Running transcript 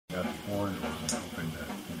Got an orange one, hoping that,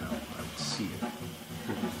 you know, I would see it.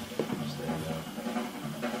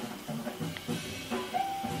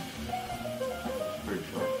 Pretty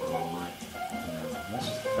short for a little light. Yeah, that's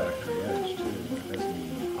just the factory edge, too. It doesn't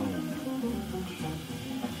even own.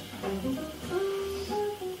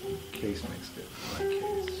 Case makes good. My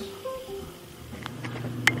case.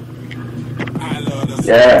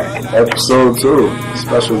 Yeah, episode 2.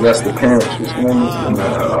 Special guest appearance. What's your name?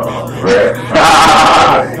 RELL.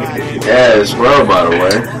 Yeah, it's RELL, by the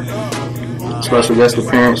way. Special guest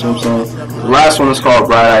appearance, you know what I'm saying? The last one is called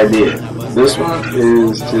Bright Idea. This one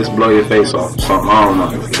is just blow your face off. Something, I don't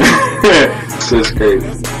know. It's just crazy.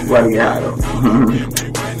 Why do you hide them?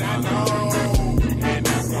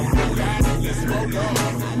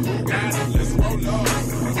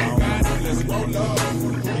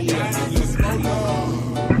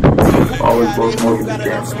 Always blow smoke in the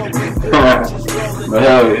camera. But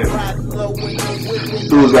hell yeah.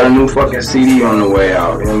 Dude's got a new fucking CD on the way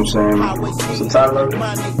out, you know what I'm saying? What's the title of it?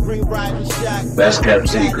 Best kept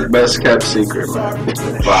secret. Best kept secret, man.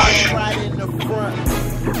 Fire.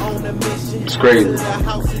 It's crazy.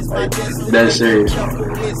 Like, that's serious, man.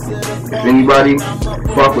 If anybody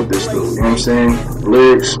fuck with this dude, you know what I'm saying?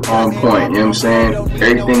 Lyrics on point, you know what I'm saying?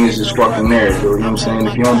 Everything is just fucking there, dude, you know what I'm saying?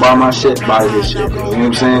 If you don't buy my shit, buy this shit, dude, you know what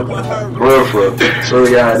I'm saying? For real. So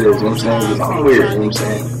yeah, it is, you know what I'm saying? Because I'm weird, you know what I'm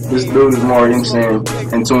saying? This dude is more, you know what I'm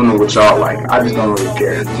saying, in tune with what y'all like. I just don't really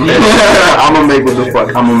care. I'm gonna make what the fuck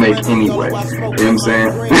I'm gonna make anyway. You know what I'm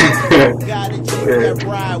saying?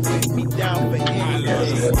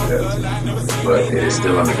 But it's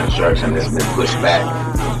still under construction. It's been pushed back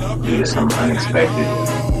due to some unexpected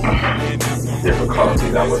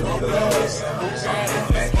difficulties. I wasn't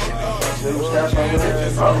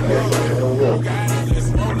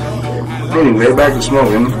Anyway, back to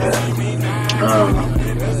smoking.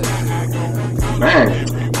 Man,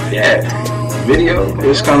 yeah, video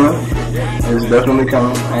is coming. It's definitely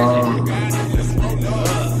coming.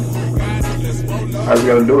 I just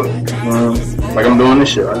gotta do it. Like I'm doing this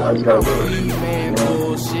shit. I just gotta do it.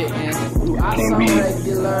 Can't be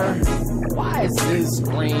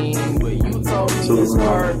too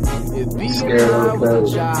scared of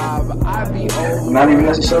failure. Not even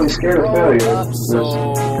necessarily scared of failure. Just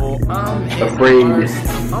afraid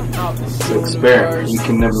to experiment. You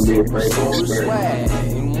can never be afraid to experiment.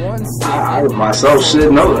 I myself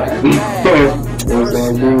should know that. You know what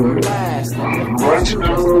I'm saying? branching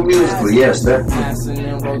out a little musically, yes, that.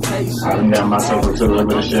 I done got myself into a little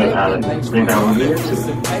bit of shit. I think I'm good too.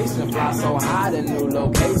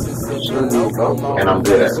 And I'm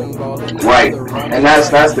good at it. Right. And that's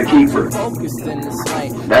the keeper.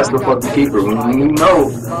 That's the fucking keeper. When you know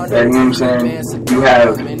that, you know what I'm saying, you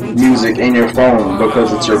have music in your phone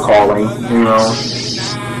because it's your calling, you know,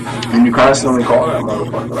 and you constantly call that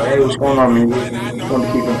motherfucker. Like, hey, what's going on, man? Just want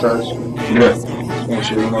to keep in touch. Good. Make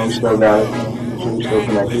sure, you know, you still got it. Make sure you still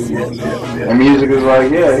connected. Yeah. And music is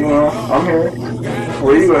like, yeah, you know, I'm here.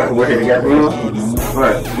 Where you at? We're here together, you know?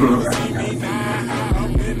 Right.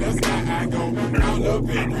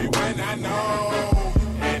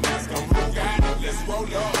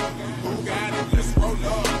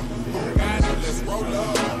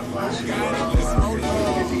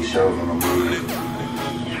 Get these shows on the move.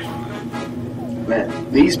 Man,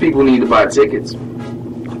 these people need to buy tickets.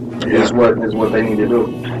 Is what they need to do.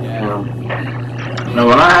 Now,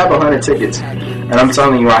 when I have 100 tickets, and I'm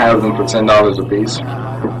telling you, I have them for $10 a piece,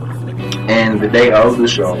 and the day of the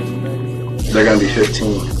show, they're gonna be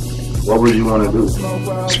 15. What would you want to do?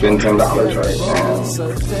 Spend $10, right?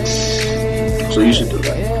 So you should do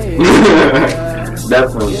that.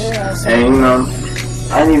 Definitely. And you know,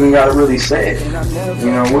 I ain't even gotta really say it.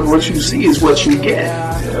 You know, what you see is what you get.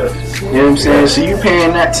 You know what I'm saying? So you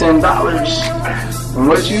paying that $10. And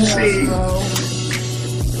what you see,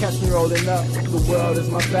 catch me rolling up, the world is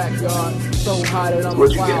my backyard. So hot that I'm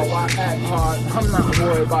what you wild, get? I act hard. I'm not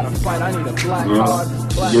worried about a fight, I need a black card.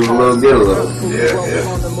 Give a little, get a little. Yeah.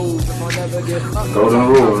 Golden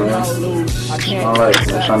rule, man. I like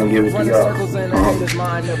it. I'm trying to give it to y'all.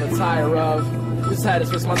 Just had to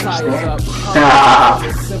switch my tires up.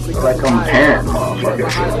 Like I'm parent, motherfucker.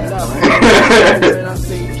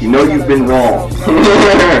 You know you've been wrong.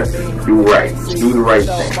 Do right. Just do the right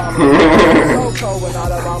thing.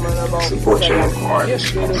 Support your local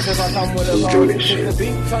artists. Just do this shit.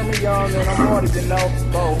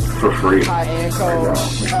 For free.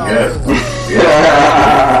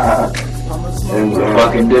 Yeah. And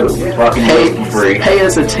fucking do. Fucking pay for free. Pay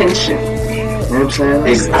us attention. You know what I'm saying?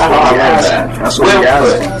 Exactly. That's what we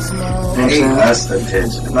asking. You know what I'm saying? That's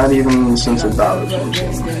attention. Not even cents of dollars. You know what I'm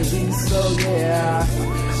saying?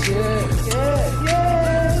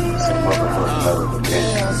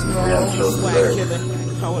 notifications. We have shows there.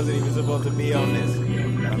 I wasn't even supposed to be on this,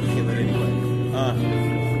 but I'm killing anyway.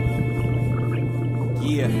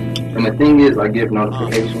 Yeah. And the thing is, I get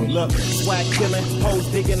notifications. Look, swag killing, hoes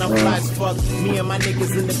digging, I'm fly as fuck. Me and my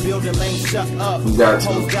niggas in the building, lane shut up. You got to.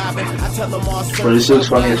 Hoes diving, I tell them all. But this is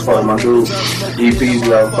funny as fuck. My dude, EP's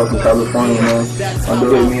out fucking California, man. My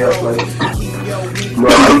dude hit me up like, bro,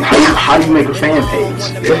 how do you make a fan page?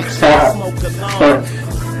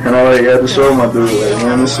 And I like, had to show my dude, like,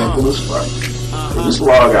 man, it's simple as fuck. Just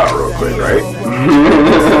log out real quick, right?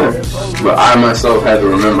 But I myself had to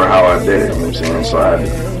remember how I did it, you know what I'm saying? So I had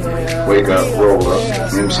to wake up, roll up,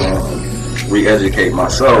 you know what I'm saying? Re-educate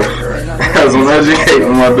myself as I'm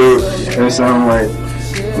educating my dude, you know what I'm saying? I'm like,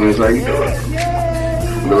 and he's like, you do it.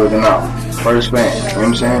 You're looking out. First fan, you know what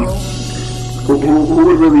I'm saying? Who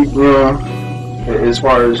would really, you know, as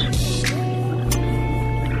far as,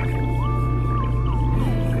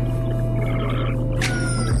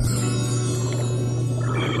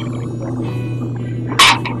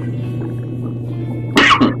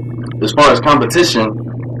 competition, you know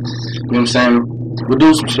what I'm saying, we'll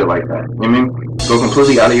do some shit like that, you know what I mean? Go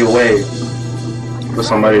completely out of your way for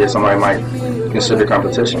somebody that somebody might consider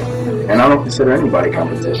competition. And I don't consider anybody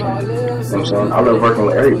competition, you know what I'm saying? I love working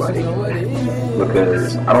with everybody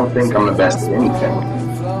because I don't think I'm the best at anything.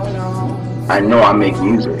 I know I make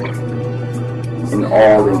music in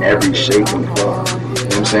every shape and form.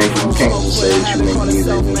 You know what I'm saying? You can't just say that you make music, you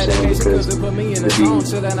know what I'm saying? Because to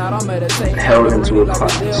be held into a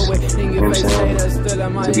class, you know what I'm saying?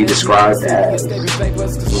 To be described as, you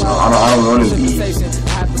know, I don't want to be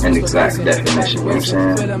an exact definition, you know what I'm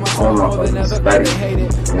saying? I want my fucking study,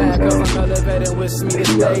 you know what I'm saying?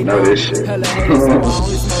 You gotta know this shit.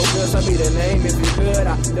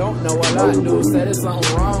 Don't know what I do, said it's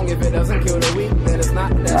something wrong. If it doesn't kill the weak, then it's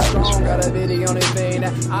not that strong. Got a video on anything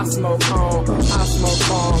that I smoke home. I smoke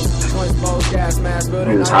bombs, joints, both gas masks, but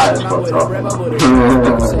it's high as fuck talk.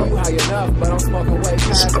 But I'm smoking way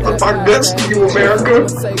past that. My guts to you, America.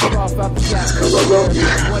 It's cause I love you.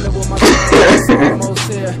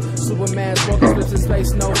 Almost here. Superman's broken slips in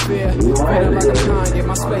space, no fear. Feeling like a con, get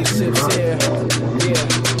my spaceships here. Yeah.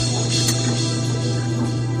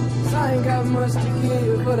 I ain't got much to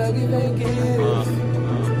give, but I give and give.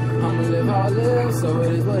 I'ma live how I live, so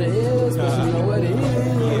it is what it is, but you know what it is.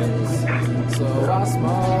 So I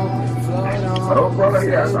smoke, float on. Oh, brother,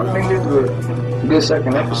 yeah, I think this is a good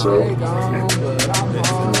second episode.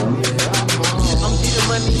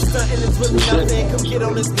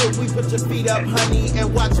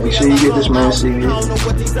 Make sure you get this man CD. We're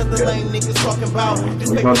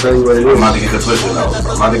gonna tell you what it is. I'm about to get the pushing nose.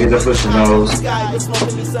 I'm about to get the pushing nose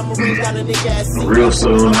real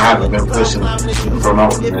soon. I haven't been pushing and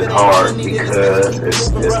promoting it hard because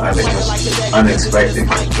it's unexpected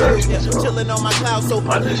construction. So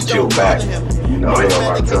I just chill back. You know,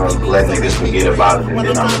 let niggas forget about it and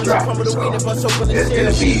then I'ma drop it. So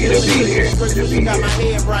it'll be here. It'll be here.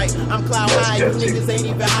 I'm cloud high, you niggas ain't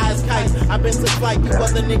even high as kites. I've been to flight, you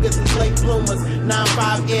other niggas is late bloomers.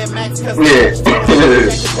 9.5 Air Max, cause that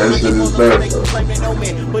shit is bad.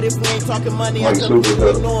 But if we ain't talking money, I didn't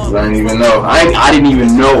even know. I didn't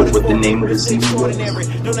even know what the name of the CD was.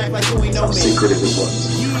 How secretive it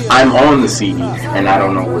was. I'm on the CD and I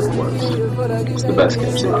don't know what it was. It's the best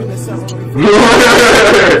kept secret.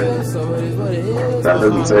 That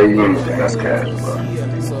doesn't say you anything. That's cash, bro.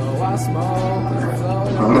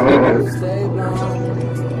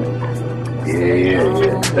 Yeah.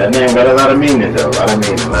 That name got a lot of meaning though. A lot of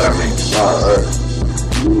meaning.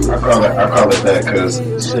 I call it that because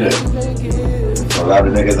shit. A lot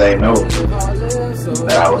of niggas ain't know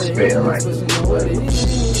that I was spitting like this.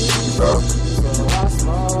 So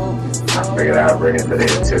I figured I'd bring it to their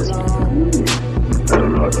attention. I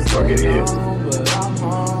don't know what the fuck it is.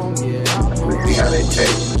 Let's see how they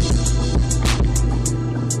take.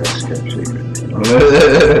 That's kept secret.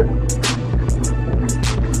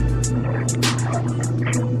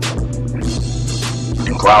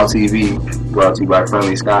 Cloud TV, brought to you by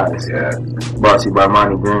Friendly Skies. Yeah. Brought to you by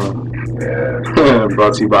Monty Green. Yeah.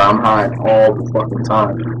 Brought to you by I'm High all the fucking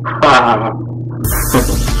time.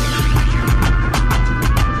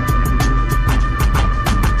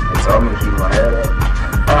 That's all